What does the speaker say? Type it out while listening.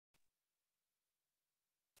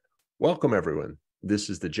Welcome, everyone. This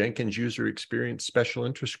is the Jenkins User Experience Special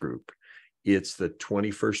Interest Group. It's the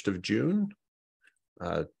 21st of June,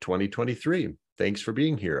 2023. Thanks for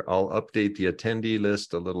being here. I'll update the attendee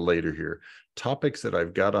list a little later here. Topics that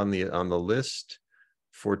I've got on the list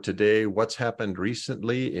for today: what's happened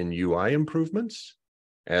recently in UI improvements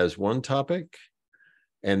as one topic,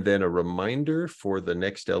 and then a reminder for the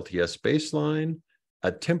next LTS baseline,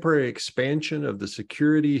 a temporary expansion of the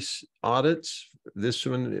security audits. This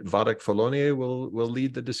one, Władek Folonier will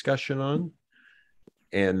lead the discussion on.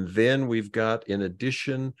 And then we've got, in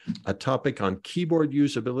addition, a topic on keyboard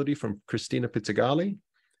usability from Christina Pizzagalli.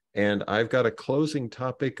 And I've got a closing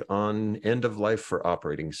topic on end of life for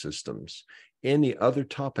operating systems. Any other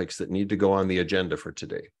topics that need to go on the agenda for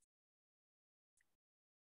today?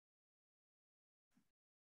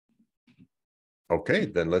 Okay,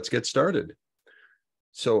 then let's get started.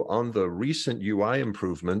 So on the recent UI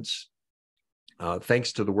improvements,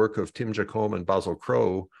 thanks to the work of Tim Jacome and Basil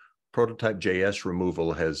Crow, Prototype.js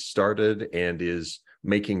removal has started and is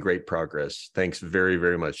making great progress. Thanks very,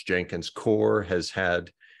 very much. Jenkins Core has had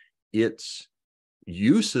its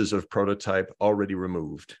uses of Prototype already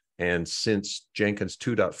removed. And since Jenkins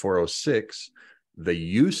 2.406, the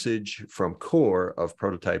usage from Core of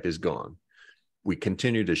Prototype is gone. We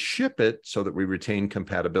continue to ship it so that we retain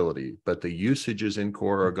compatibility, but the usages in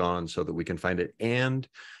Core are gone so that we can find it. And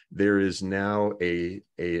there is now an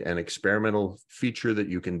experimental feature that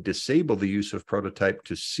you can disable the use of Prototype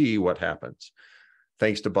to see what happens.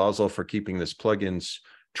 Thanks to Basil for keeping this plugin's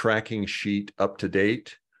tracking sheet up to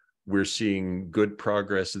date. We're seeing good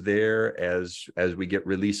progress there as we get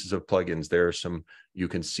releases of plugins. There are some, you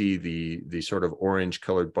can see the sort of orange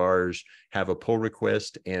colored bars have a pull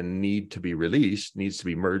request and need to be released, needs to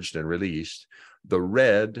be merged and released. The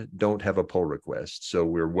red don't have a pull request. So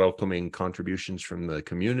we're welcoming contributions from the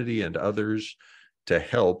community and others to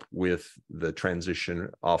help with the transition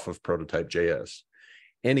off of Prototype.js.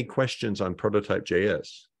 Any questions on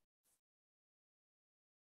Prototype.js?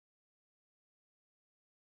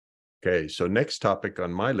 Okay, so next topic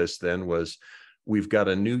on my list then was, we've got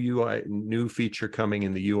a new feature coming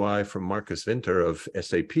in the UI from Marcus Winter of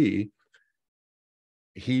SAP.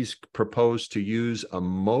 He's proposed to use a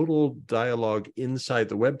modal dialog inside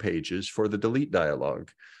the web pages for the delete dialog.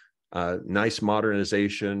 Nice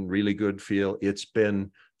modernization, really good feel. It's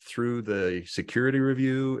been through the security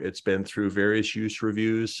review, it's been through various use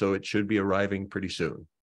reviews, so it should be arriving pretty soon.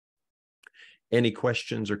 Any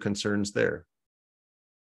questions or concerns there?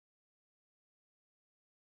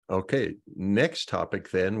 Okay, next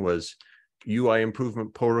topic then was UI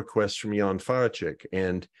improvement pull requests from Jan Faracek.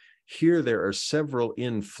 And here there are several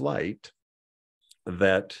in flight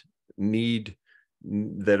that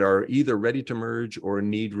are either ready to merge or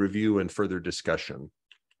need review and further discussion.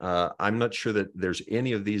 I'm not sure that there's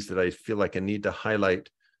any of these that I feel like I need to highlight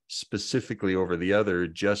specifically over the other,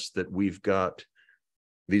 just that we've got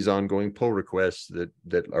these ongoing pull requests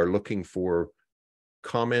that are looking for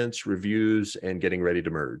comments, reviews, and getting ready to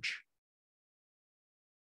merge.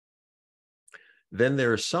 Then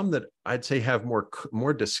there are some that I'd say have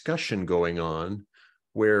more discussion going on,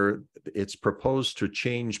 where it's proposed to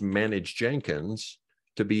change Manage Jenkins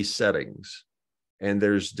to be settings. And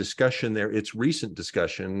there's discussion there. It's recent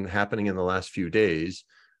discussion happening in the last few days.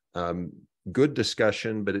 Good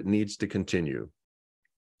discussion, but it needs to continue.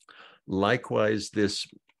 Likewise, this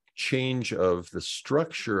change of the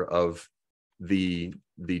structure of the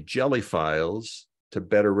jelly files to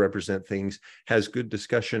better represent things has good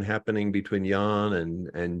discussion happening between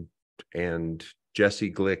Jan and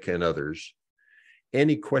Jesse Glick and others.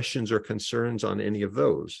 Any questions or concerns on any of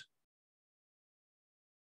those?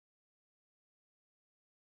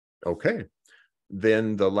 Okay,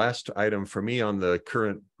 then the last item for me on the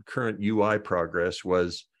current UI progress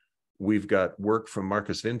was, we've got work from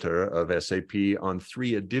Marcus Winter of SAP on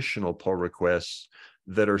 3 additional pull requests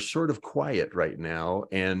that are sort of quiet right now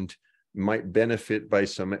and might benefit by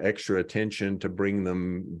some extra attention to bring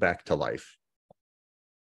them back to life.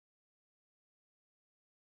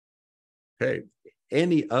 Okay,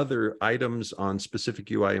 any other items on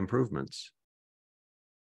specific UI improvements?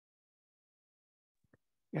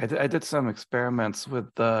 Yeah, I did some experiments with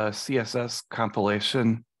the CSS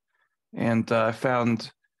compilation, and I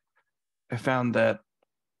found that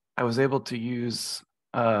I was able to use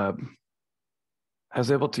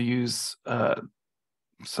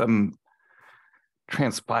some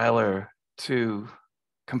transpiler to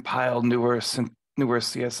compile newer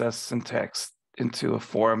CSS syntax into a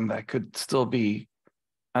form that could still be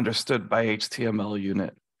understood by HTML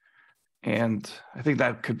unit. And I think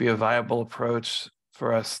that could be a viable approach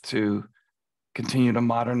for us to continue to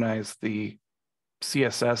modernize the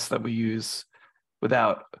CSS that we use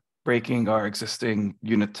without breaking our existing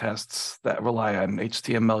unit tests that rely on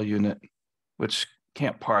HTML unit, which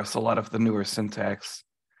can't parse a lot of the newer syntax.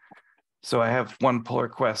 So I have one pull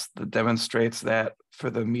request that demonstrates that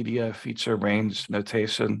for the media feature range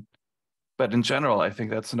notation. But in general, I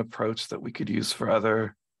think that's an approach that we could use for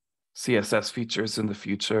other CSS features in the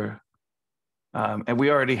future. And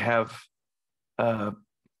we already have the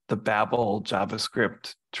Babel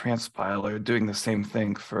JavaScript transpiler doing the same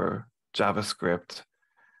thing for JavaScript.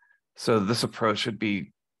 So this approach would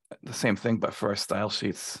be the same thing, but for our style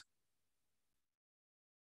sheets.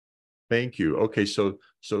 Thank you. Okay, so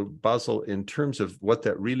Basil, in terms of what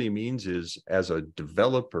that really means is, as a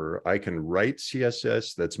developer, I can write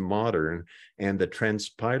CSS that's modern, and the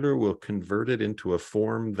transpiler will convert it into a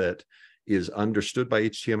form that is understood by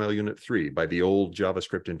HTML Unit 3, by the old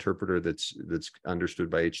JavaScript interpreter that's understood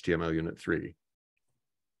by HTML Unit 3.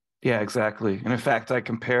 Yeah, exactly. And in fact, I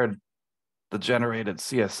compared the generated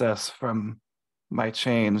CSS from my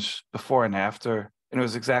change before and after, and it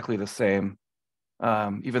was exactly the same.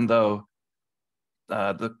 Even though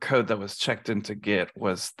the code that was checked into Git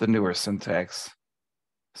was the newer syntax.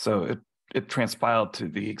 So it transpiled to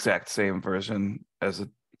the exact same version as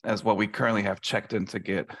what we currently have checked into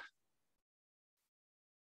Git.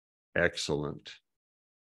 Excellent.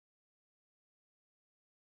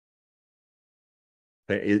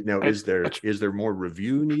 Now, is there more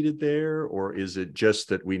review needed there, or is it just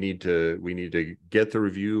that we need to get the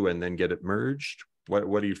review and then get it merged?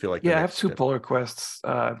 What do you feel like? Yeah, I have two pull requests.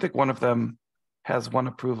 I think one of them has one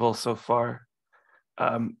approval so far.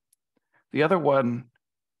 The other one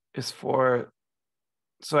is for,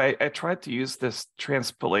 so I tried to use this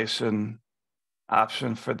transpilation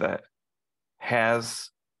option for the has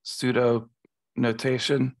pseudo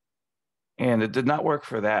notation, and it did not work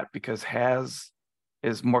for that because has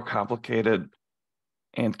is more complicated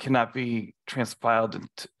and cannot be transpiled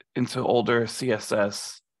into older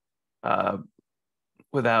CSS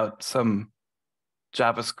without some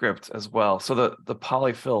JavaScript as well. So the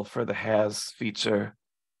polyfill for the has feature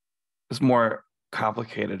is more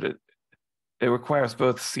complicated. It requires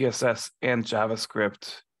both CSS and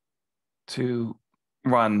JavaScript to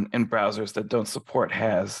run in browsers that don't support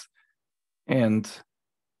has. And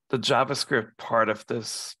the JavaScript part of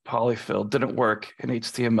this polyfill didn't work in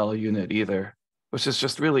HTML unit either, which is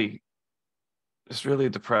just really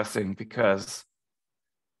depressing because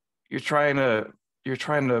you're trying to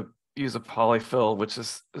use a polyfill which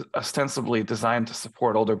is ostensibly designed to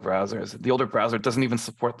support older browsers. The older browser doesn't even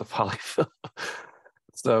support the polyfill.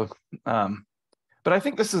 So, but I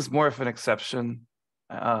think this is more of an exception.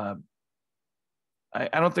 I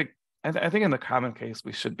don't think. I think in the common case,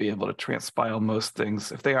 we should be able to transpile most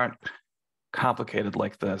things if they aren't complicated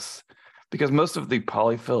like this, because most of the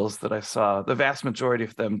polyfills that I saw, the vast majority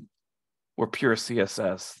of them were pure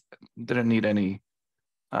CSS, didn't need any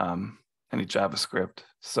JavaScript.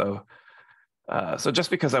 So just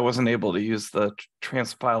because I wasn't able to use the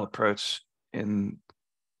transpile approach in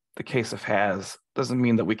the case of has doesn't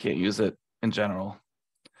mean that we can't use it in general.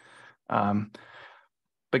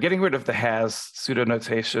 But getting rid of the has pseudo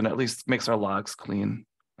notation at least makes our logs clean,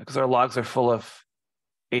 because our logs are full of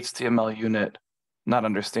HTML unit not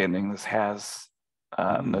understanding this has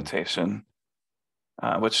notation,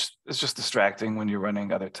 which is just distracting when you're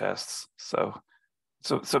running other tests. So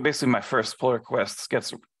basically, my first pull request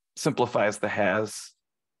simplifies the has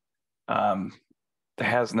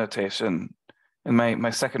notation, and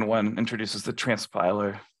my second one introduces the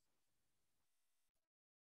transpiler.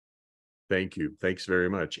 Thank you. Thanks very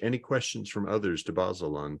much. Any questions from others to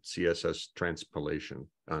Basil on CSS transpilation,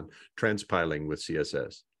 on transpiling with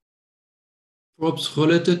CSS? Perhaps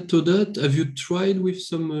related to that, have you tried with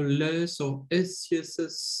some less or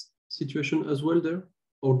SCSS situation as well there,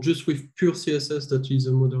 or just with pure CSS that is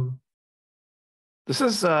a modern? This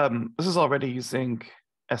is already using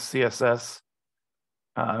SCSS.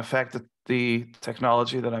 In fact, the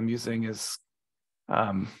technology that I'm using is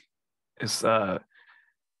it's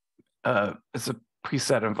a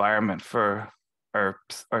preset environment for our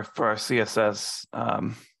CSS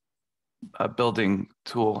building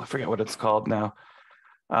tool. I forget what it's called now,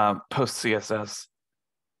 post CSS.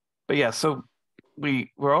 But yeah, so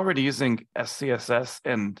we're already using SCSS,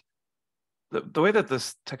 and the way that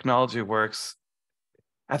this technology works,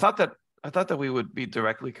 I thought that we would be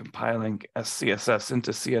directly compiling SCSS into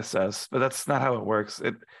CSS, but that's not how it works.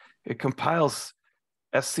 It compiles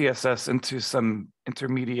SCSS into some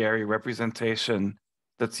intermediary representation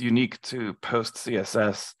that's unique to post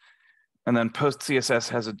CSS, and then post CSS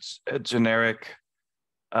has a generic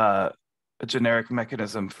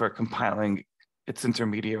mechanism for compiling its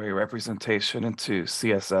intermediary representation into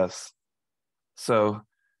CSS. So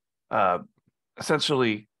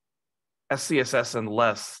essentially, SCSS and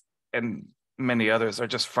less and many others are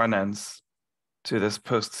just front ends to this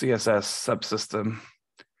post CSS subsystem,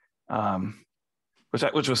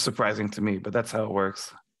 which was surprising to me, but that's how it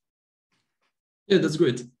works. Yeah, that's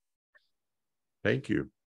great. Thank you.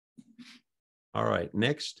 All right,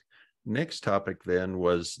 next topic then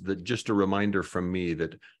was just a reminder from me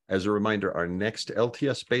that, as a reminder, our next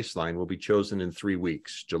LTS baseline will be chosen in 3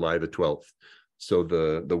 weeks, July the 12th. So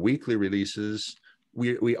the weekly releases,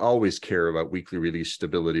 we always care about weekly release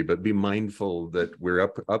stability, but be mindful that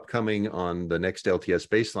we're upcoming on the next LTS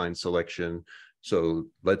baseline selection. So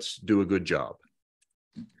let's do a good job.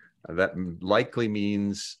 That likely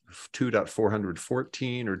means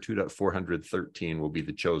 2.414 or 2.413 will be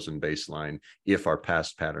the chosen baseline if our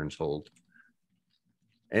past patterns hold.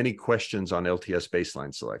 Any questions on LTS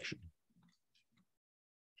baseline selection?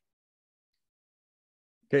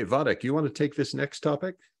 Okay, Władek, you want to take this next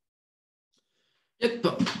topic? Yep,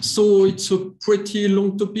 so it's a pretty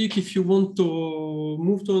long topic. If you want to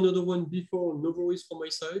move to another one before, no worries from my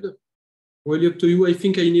side. Really up to you. I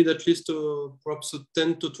think I need at least perhaps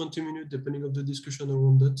 10 to 20 minutes, depending on the discussion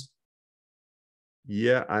around that.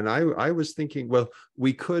 Yeah, and I was thinking, well,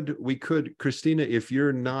 we could, Christina, if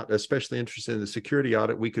you're not especially interested in the security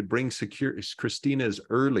audit, we could bring Christina's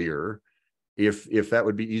earlier, if that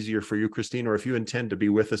would be easier for you, Christina, or if you intend to be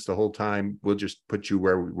with us the whole time, we'll just put you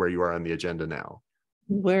where you are on the agenda now.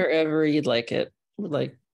 Wherever you'd like it,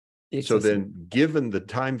 so then, given the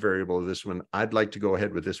time variable of this one, I'd like to go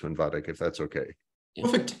ahead with this one, Władek, if that's okay. Yeah.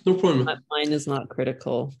 Perfect, no problem. Mine is not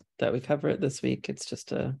critical that we cover it this week. It's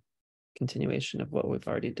just a continuation of what we've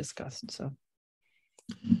already discussed.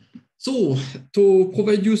 So to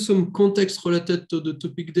provide you some context related to the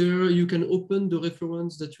topic there, you can open the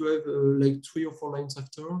reference that you have like 3 or 4 lines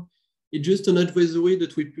after. It's just an advisory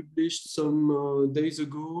that we published some days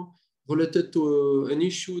ago related to an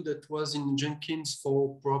issue that was in Jenkins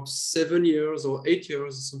for perhaps 7 years or 8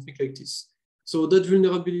 years, something like this. So that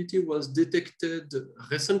vulnerability was detected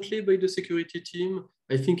recently by the security team.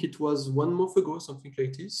 I think it was 1 month ago, something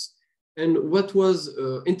like this. And what was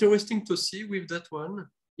interesting to see with that one,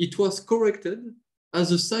 it was corrected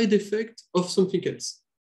as a side effect of something else.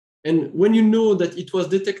 And when you know that it was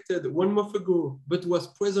detected 1 month ago, but was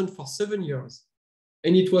present for 7 years,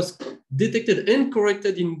 and it was detected and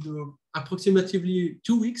corrected in approximately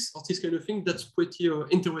 2 weeks or this kind of thing, that's pretty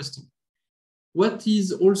interesting. What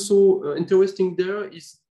is also interesting there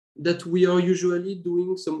is that we are usually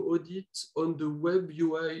doing some audit on the web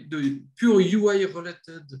UI, the pure UI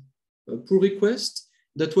related pull request.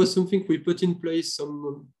 That was something we put in place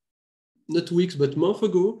some, not weeks, but months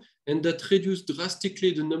ago, and that reduced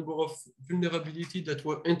drastically the number of vulnerabilities that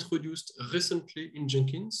were introduced recently in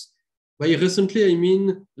Jenkins. By recently, I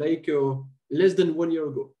mean like less than 1 year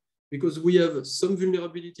ago, because we have some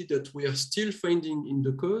vulnerability that we are still finding in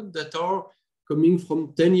the code that are coming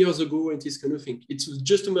from 10 years ago and this kind of thing. It's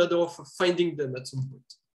just a matter of finding them at some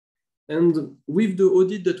point. And with the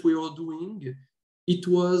audit that we are doing, it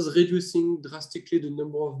was reducing drastically the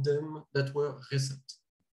number of them that were recent.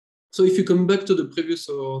 So if you come back to the previous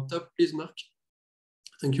tab, please, Mark.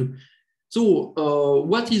 Thank you. So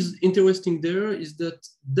what is interesting there is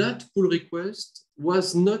that pull request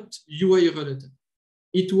was not UI related.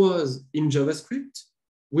 It was in JavaScript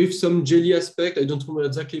with some jelly aspect. I don't remember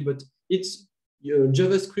exactly, but it's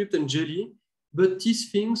JavaScript and jelly. But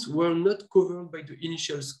these things were not covered by the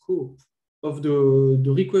initial scope of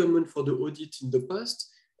the requirement for the audit in the past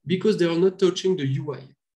because they are not touching the UI,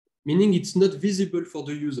 meaning it's not visible for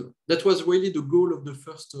the user. That was really the goal of the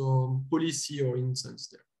first policy or instance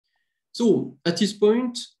there. So at this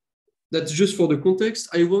point, that's just for the context,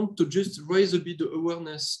 I want to just raise a bit the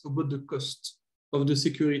awareness about the cost of the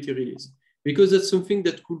security release, because that's something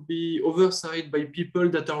that could be oversight by people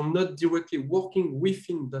that are not directly working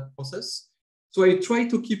within that process. So I try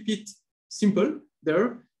to keep it simple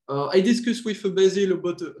there. I discussed with Basil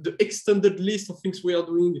about the extended list of things we are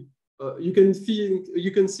doing. You can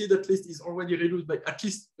see that list is already reduced by at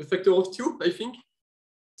least a factor of 2, I think.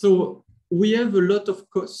 So we have a lot of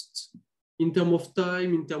costs in terms of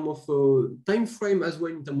time, in terms of time frame as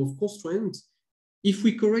well, in terms of constraints. If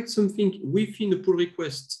we correct something within a pull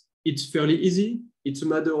request, it's fairly easy. It's a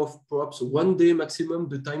matter of perhaps 1 day maximum,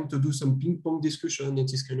 the time to do some ping pong discussion and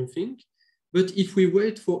this kind of thing. But if we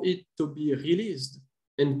wait for it to be released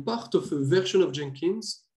and part of a version of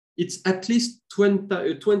Jenkins, it's at least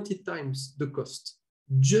 20 times the cost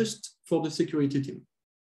just for the security team.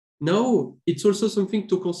 Now, it's also something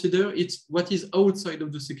to consider. It's what is outside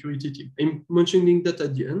of the security team. I'm mentioning that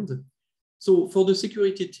at the end. So for the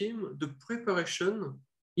security team, the preparation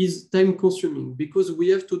is time consuming because we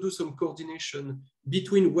have to do some coordination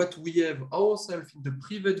between what we have ourselves in the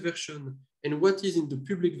private version and what is in the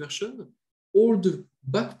public version. All the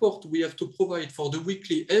backport we have to provide for the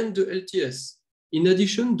weekly and the LTS. In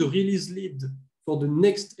addition, the release lead for the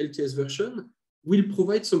next LTS version will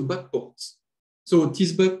provide some backports. So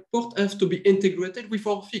this backport has to be integrated with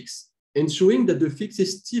our fix, ensuring that the fix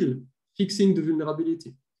is still fixing the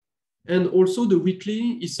vulnerability. And also the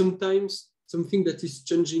weekly is sometimes something that is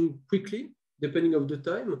changing quickly, depending on the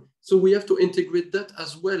time. So we have to integrate that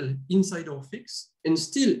as well inside our fix and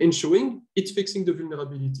still ensuring it's fixing the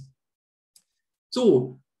vulnerability.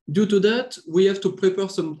 So due to that, we have to prepare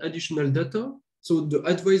some additional data. So the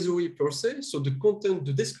advisory per se, so the content,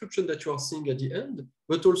 the description that you are seeing at the end,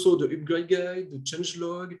 but also the upgrade guide, the change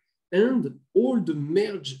log, and all the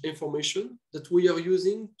merge information that we are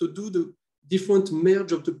using to do the different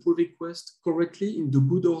merge of the pull request correctly in the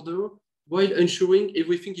good order while ensuring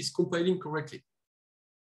everything is compiling correctly.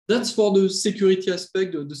 That's for the security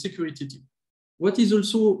aspect of the security team. What is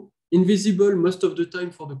also invisible most of the time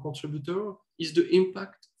for the contributor is the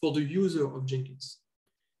impact for the user of Jenkins.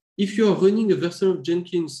 If you are running a version of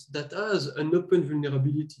Jenkins that has an open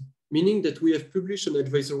vulnerability, meaning that we have published an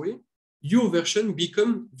advisory, your version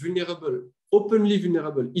becomes vulnerable, openly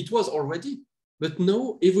vulnerable. It was already, but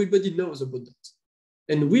now everybody knows about that.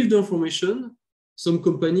 And with the information, some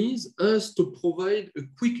companies has to provide a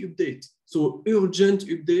quick update, so urgent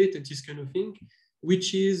update and this kind of thing,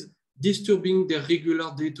 which is disturbing their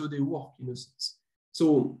regular day-to-day work in a sense.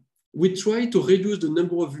 So we try to reduce the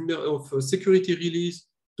number of security release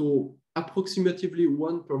to approximately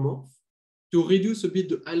 1 per month to reduce a bit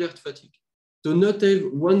the alert fatigue. So not have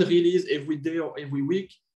one release every day or every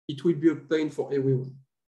week, it will be a pain for everyone.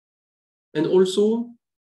 And also,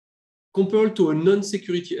 compared to a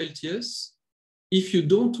non-security LTS, if you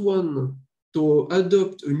don't want to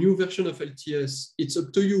adopt a new version of LTS, it's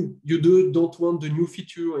up to you. You don't want the new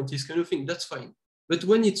feature and this kind of thing, that's fine. But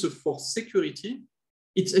when it's for security,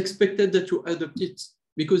 it's expected that you adopt it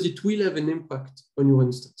because it will have an impact on your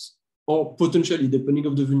instance, or potentially, depending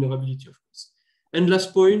on the vulnerability, of course. And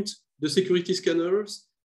last point, the security scanners,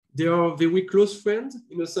 they are very close friends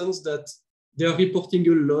in a sense that they are reporting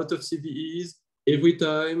a lot of CVEs every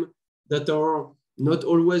time that are not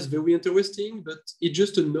always very interesting, but it's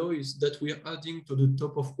just a noise that we are adding to the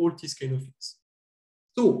top of all these kind of things.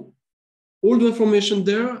 So all the information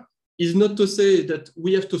there is not to say that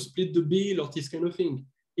we have to split the bill or this kind of thing.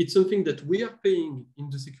 It's something that we are paying in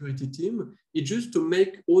the security team. It's just to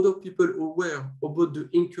make other people aware about the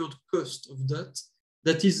incurred cost of that.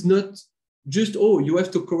 That is not just, oh, you have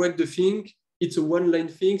to correct the thing. It's a one-line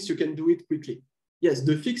thing, so you can do it quickly. Yes,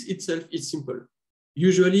 the fix itself is simple.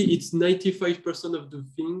 Usually it's 95% of the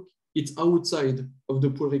thing, it's outside of the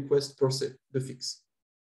pull request per se, the fix.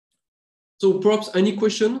 So perhaps any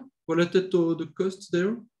question related to the costs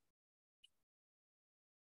there?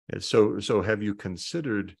 So have you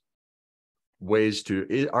considered ways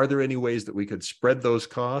to, are there any ways that we could spread those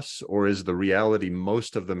costs, or is the reality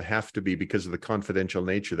most of them have to be, because of the confidential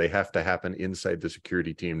nature, they have to happen inside the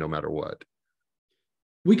security team no matter what?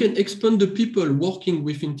 We can expand the people working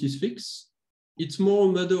within this fix. It's more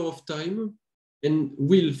a matter of time and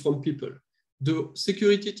will from people. The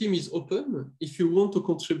security team is open. If you want to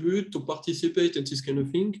contribute, to participate in this kind of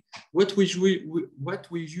thing, what we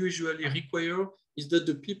usually require is that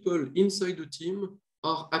the people inside the team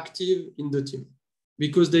are active in the team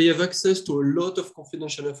because they have access to a lot of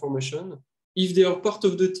confidential information. If they are part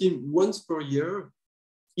of the team once per year,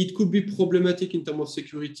 it could be problematic in terms of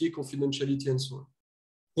security, confidentiality, and so on.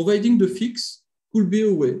 Providing the fix could be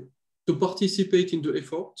a way to participate in the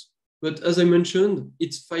effort, but as I mentioned,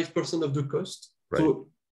 it's 5% of the cost. Right. So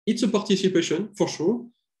it's a participation for sure.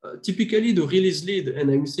 Typically the release lead, and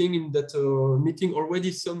I'm seeing in that meeting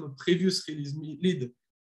already some previous release lead,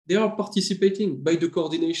 they are participating by the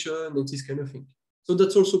coordination and this kind of thing. So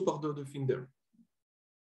that's also part of the thing there.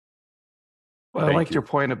 Well, I liked your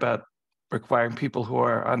point about requiring people who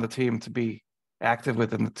are on the team to be active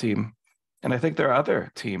within the team. And I think there are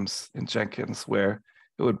other teams in Jenkins where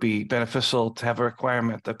it would be beneficial to have a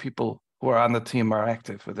requirement that people who are on the team are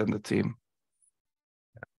active within the team.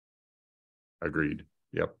 Agreed.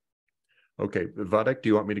 Yep. Okay, Władek, do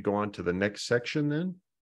you want me to go on to the next section then?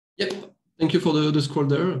 Yep. Thank you for the scroll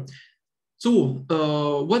there. So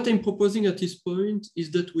what I'm proposing at this point is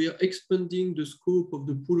that we are expanding the scope of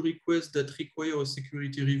the pull requests that require a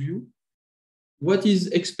security review. What is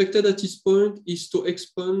expected at this point is to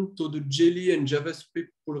expand to the Jelly and JavaScript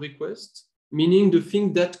pull requests, meaning the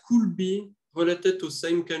thing that could be related to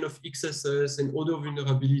same kind of XSS and other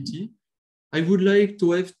vulnerability, I would like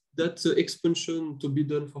to have that expansion to be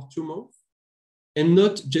done for 2 months and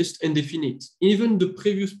not just indefinite. Even the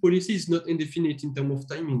previous policy is not indefinite in terms of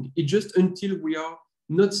timing. It's just until we are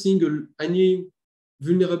not seeing any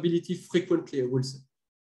vulnerability frequently, I will say.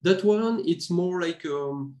 That one, it's more like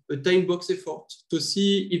a time box effort to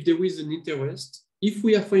see if there is an interest, if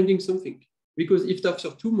we are finding something. Because if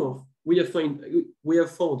after 2 months, we have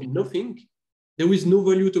found nothing, there is no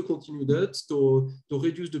value to continue that, to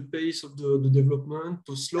reduce the pace of the development,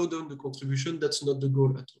 to slow down the contribution. That's not the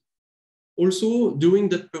goal at all. Also, during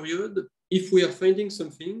that period, if we are finding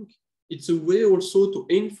something, it's a way also to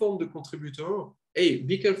inform the contributor, hey,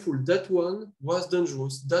 be careful, that one was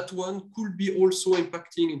dangerous, that one could be also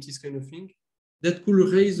impacting and this kind of thing. That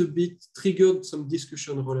could raise a bit, triggered some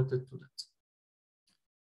discussion related to that.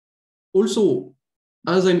 Also,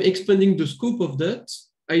 as I'm expanding the scope of that,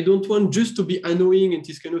 I don't want just to be annoying and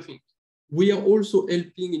this kind of thing. We are also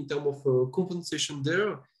helping in terms of compensation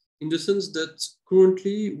there, in the sense that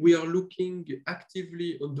currently we are looking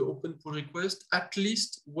actively on the open pull request at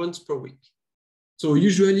least once per week. So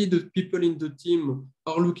usually the people in the team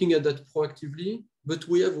are looking at that proactively, but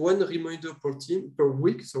we have 1 reminder per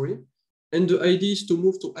week, and the idea is to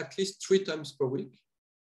move to at least 3 times per week,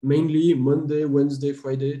 mainly Monday, Wednesday,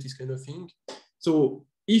 Friday, this kind of thing. So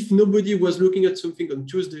if nobody was looking at something on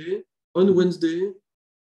Tuesday, on Wednesday,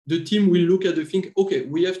 the team will look at the thing, okay,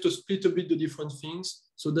 we have to split a bit the different things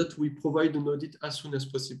so that we provide an audit as soon as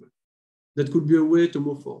possible. That could be a way to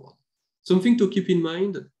move forward. Something to keep in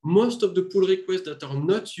mind, most of the pull requests that are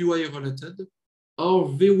not UI related are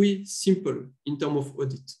very simple in terms of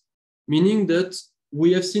audit, meaning that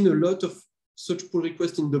we have seen a lot of such pull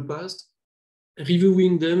requests in the past.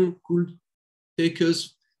 Reviewing them could take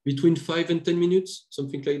us between 5 and 10 minutes,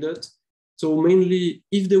 something like that. So mainly,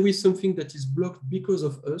 if there is something that is blocked because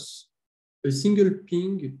of us, a single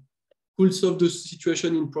ping could solve the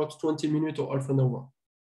situation in perhaps 20 minutes or half an hour.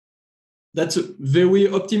 That's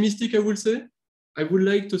very optimistic, I would say. I would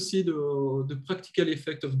like to see the practical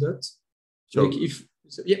effect of that. So, like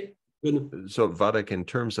so Wadeck, in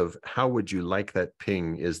terms of how would you like that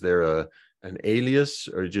ping? Is there an alias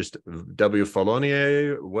or just W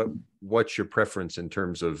Follonier? What's your preference in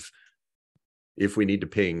terms of if we need to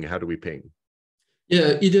ping, how do we ping?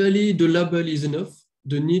 Yeah, ideally the label is enough.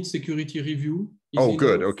 The need security review is enough.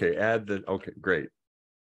 Good. Okay, okay, great.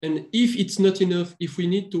 And if it's not enough, if we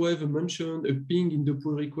need to have a mention, a ping in the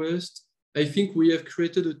pull request, I think we have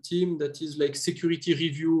created a team that is like security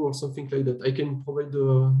review or something like that. I can provide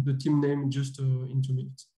the team name just in 2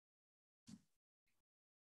 minutes.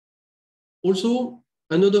 Also,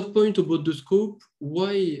 another point about the scope,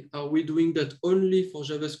 why are we doing that only for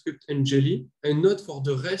JavaScript and Jelly and not for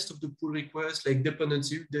the rest of the pull requests like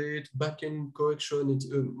dependency update, backend correction,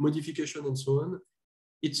 modification, and so on?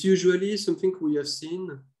 It's usually something we have seen.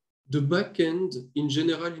 The backend in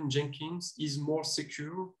general in Jenkins is more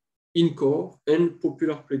secure in core and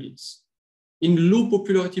popular plugins. In low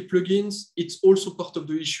popularity plugins, it's also part of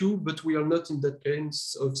the issue, but we are not in that kind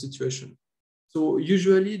of situation. So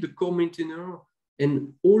usually the core maintainer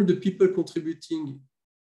and all the people contributing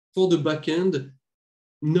for the backend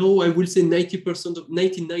know, I will say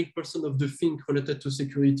 99% of the things related to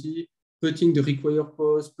security, putting the require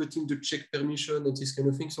post, putting the check permission and this kind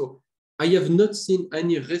of thing. So I have not seen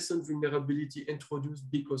any recent vulnerability introduced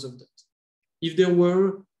because of that. If there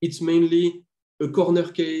were, it's mainly a corner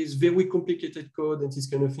case, very complicated code and this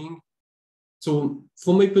kind of thing. So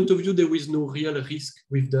from my point of view, there is no real risk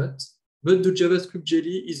with that. But the JavaScript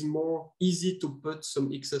Jelly is more easy to put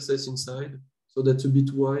some XSS inside. So that's a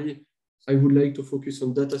bit why I would like to focus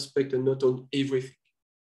on that aspect and not on everything.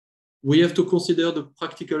 We have to consider the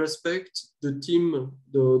practical aspect. The team,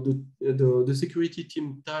 the security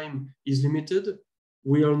team time is limited.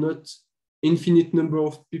 We are not infinite number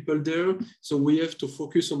of people there. So we have to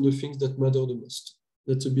focus on the things that matter the most.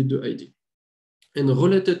 That's a bit the idea. And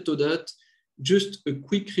related to that, just a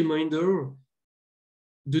quick reminder,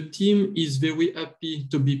 the team is very happy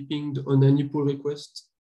to be pinged on any pull request,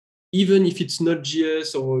 even if it's not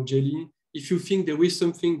JS or Jelly. If you think there is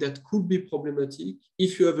something that could be problematic,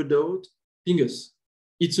 if you have a doubt, ping us.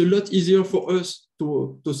 It's a lot easier for us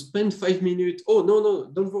to spend 5 minutes. Oh, no,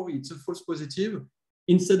 don't worry, it's a false positive,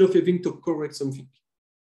 instead of having to correct something.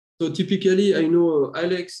 So typically, I know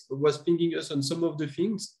Alex was pinging us on some of the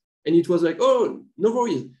things, and it was like, oh, no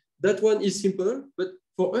worries. That one is simple, but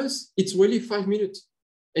for us, it's really 5 minutes.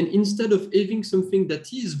 And instead of having something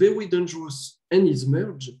that is very dangerous and is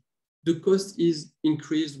merged, the cost is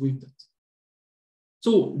increased with that.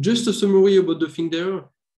 So just a summary about the thing there.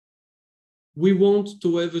 We want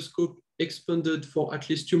to have a scope expanded for at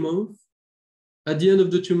least 2 months. at the end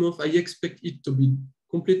of the 2 months, I expect it to be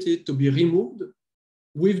completed, to be removed,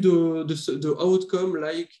 with the outcome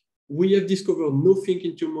like we have discovered nothing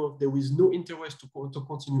in 2 months, there is no interest to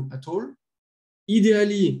continue at all.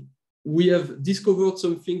 Ideally, we have discovered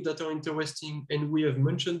some things that are interesting and we have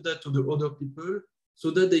mentioned that to the other people so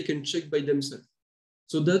that they can check by themselves.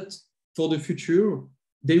 So that for the future,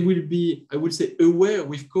 they will be, I would say, aware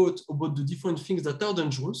with code about the different things that are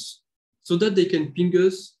dangerous so that they can ping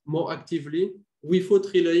us more actively without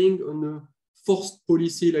relying on a forced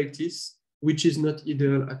policy like this, which is not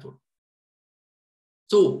ideal at all.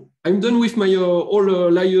 So I'm done with my all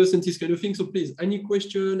layers and this kind of thing. So please, any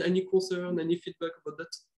question, any concern, any feedback about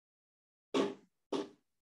that?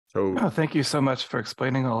 So thank you so much for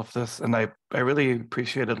explaining all of this. And I really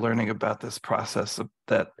appreciated learning about this process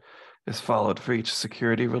that is followed for each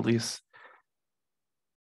security release.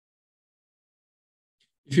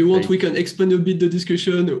 If you want, we can expand a bit the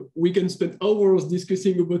discussion. We can spend hours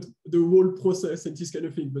discussing about the whole process and this kind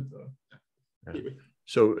of thing. But anyway.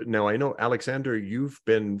 So now I know, Alexander, you've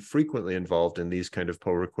been frequently involved in these kind of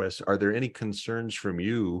pull requests. Are there any concerns from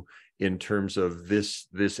you in terms of this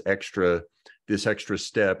extra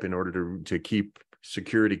step in order to keep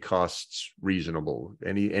security costs reasonable?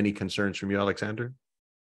 Any concerns from you, Alexander?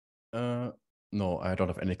 No, I don't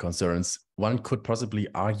have any concerns. One could possibly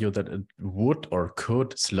argue that it would or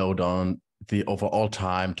could slow down the overall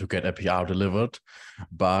time to get a PR delivered,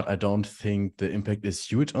 but I don't think the impact is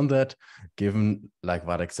huge on that, given, like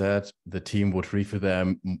Władek said, the team would review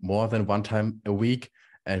them more than one time a week,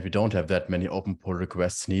 and we don't have that many open pull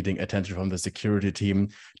requests needing attention from the security team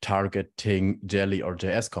targeting Jelly or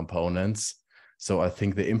JS components. So I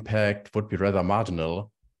think the impact would be rather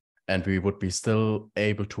marginal, and we would be still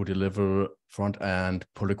able to deliver front-end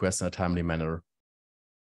pull requests in a timely manner.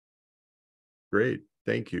 Great,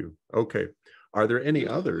 thank you. Okay, are there any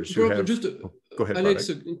others who have? Go ahead, Alex.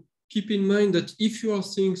 Keep in mind that if you are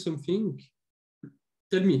seeing something,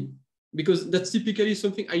 tell me, because that's typically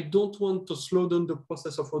something I don't want to slow down the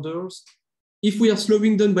process of others. If we are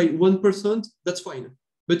slowing down by 1%, that's fine.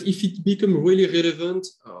 But if it becomes really relevant,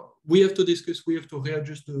 we have to discuss, we have to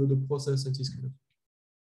readjust the process and this kind of thing.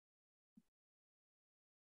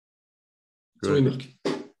 Sorry, Mark.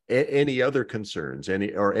 Any other concerns?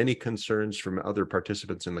 Any concerns from other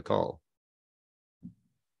participants in the call?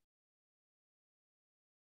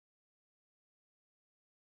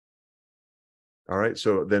 All right,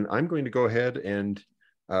 so then I'm going to go ahead and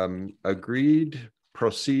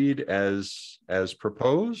proceed as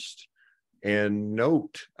proposed. And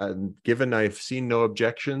note, given I've seen no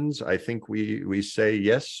objections, I think we say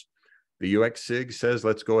yes. The UX SIG says,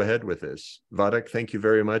 let's go ahead with this. Władek, thank you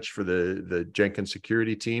very much for the Jenkins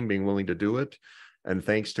security team being willing to do it. And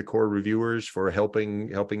thanks to core reviewers for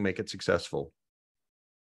helping make it successful.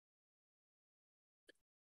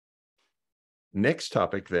 Next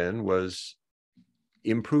topic then was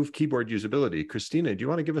improved keyboard usability. Christina, do you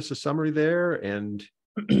want to give us a summary there? And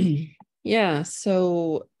yeah,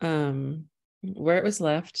 so where it was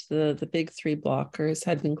left, the big 3 blockers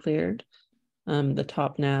had been cleared. The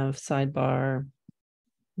top nav, sidebar,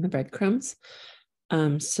 the breadcrumbs.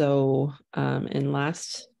 So in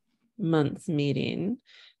last month's meeting,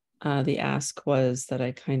 the ask was that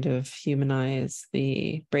I kind of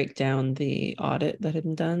break down the audit that had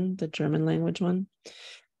been done, the German language one.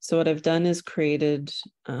 So what I've done is created,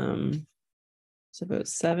 it's about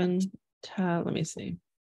 7 tab. Let me see.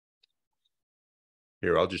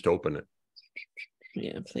 Here, I'll just open it.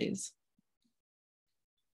 Yeah, please.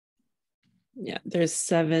 Yeah, there's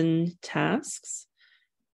 7 tasks.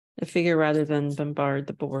 I figure rather than bombard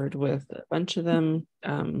the board with a bunch of them,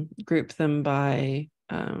 group them by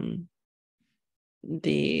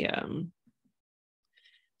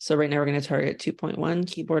so right now we're going to target 2.1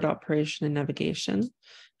 keyboard operation and navigation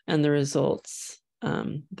and the results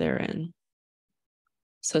therein.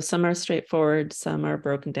 So some are straightforward, some are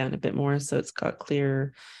broken down a bit more, so it's got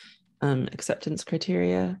clear acceptance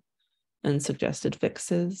criteria and suggested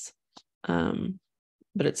fixes.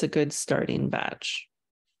 But it's a good starting batch.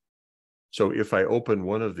 So if I open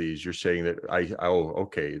one of these, you're saying that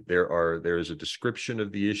okay, there is a description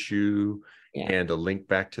of the issue and a link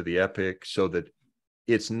back to the epic, so that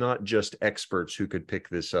it's not just experts who could pick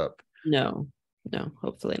this up. No,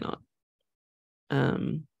 hopefully not.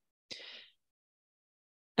 And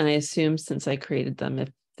I assume since I created them, if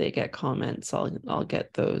they get comments, I'll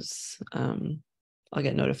get those. I'll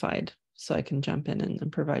get notified, so I can jump in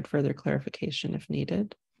and provide further clarification if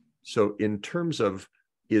needed. So in terms of,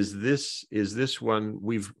 is this one,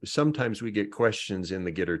 sometimes we get questions in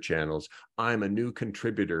the Gitter channels. I'm a new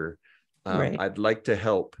contributor. Right. I'd like to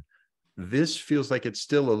help. this feels like it's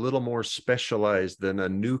still a little more specialized than a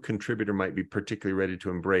new contributor might be particularly ready to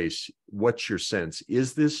embrace. What's your sense?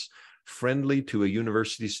 Is this friendly to a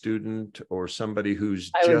university student or somebody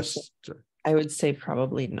who's I would say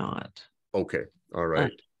probably not. Okay, all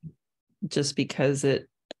right. Just because it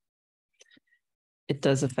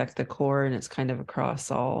does affect the core and it's kind of across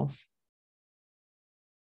all.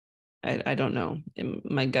 I don't know.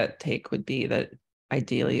 My gut take would be that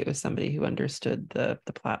ideally it was somebody who understood the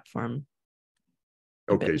platform.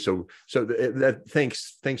 Okay, so that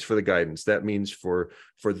thanks for the guidance. That means for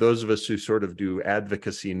those of us who sort of do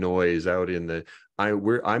advocacy noise out in the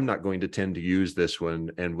I'm not going to tend to use this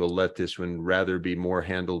one, and we'll let this one rather be more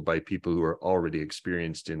handled by people who are already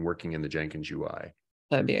experienced in working in the Jenkins UI.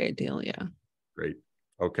 That'd be ideal, yeah. Great.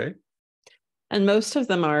 Okay. And most of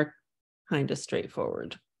them are kind of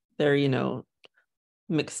straightforward. They're,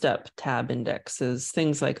 mixed up tab indexes,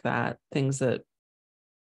 things like that, things that,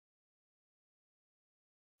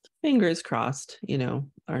 fingers crossed,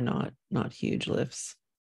 are not huge lifts.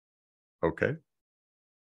 Okay.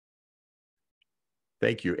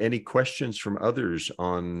 Thank you. Any questions from others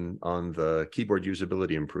on the keyboard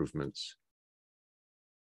usability improvements?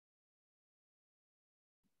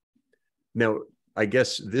 Now, I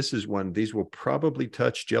guess this is one, these will probably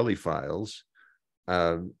touch jelly files,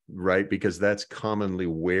 right? Because that's commonly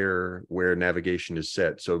where navigation is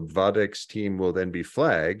set. So Vadek's team will then be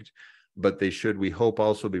flagged, but they should, we hope,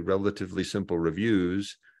 also be relatively simple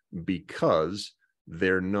reviews because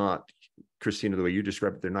they're not, Christina, the way you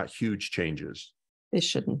described it, they're not huge changes. They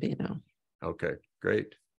shouldn't be, no. Okay,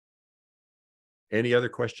 great. Any other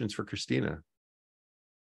questions for Christina?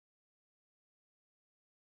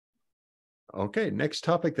 Okay, next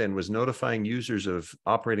topic then was notifying users of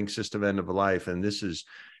operating system end of life. And this is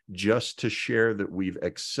just to share that we've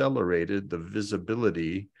accelerated the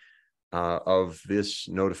visibility of this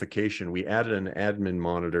notification. We added an admin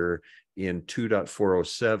monitor in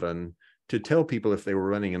 2.407 to tell people if they were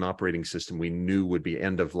running an operating system we knew would be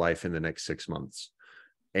end of life in the next 6 months.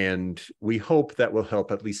 And we hope that will help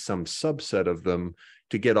at least some subset of them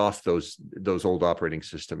to get off those old operating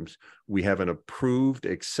systems. We have an approved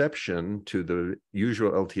exception to the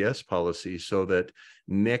usual LTS policy so that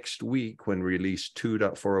next week when we release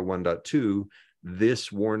 2.401.2,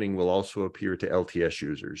 this warning will also appear to LTS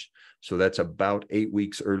users. So that's about 8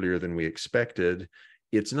 weeks earlier than we expected.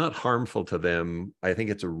 It's not harmful to them. I think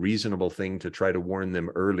it's a reasonable thing to try to warn them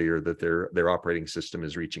earlier that their operating system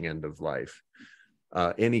is reaching end of life.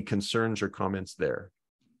 Any concerns or comments there?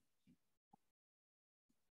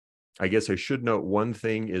 I guess I should note one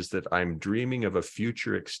thing is that I'm dreaming of a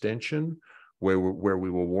future extension where we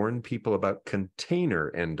will warn people about container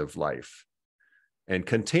end of life. And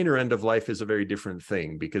container end of life is a very different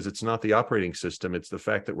thing because it's not the operating system. It's the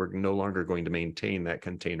fact that we're no longer going to maintain that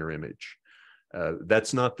container image.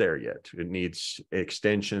 That's not there yet. It needs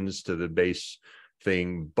extensions to the base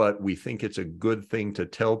thing, but we think it's a good thing to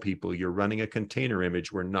tell people you're running a container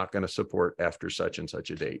image we're not going to support after such and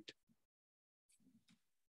such a date.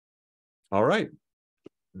 All right.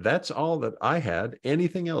 That's all that I had.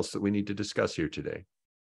 Anything else that we need to discuss here today?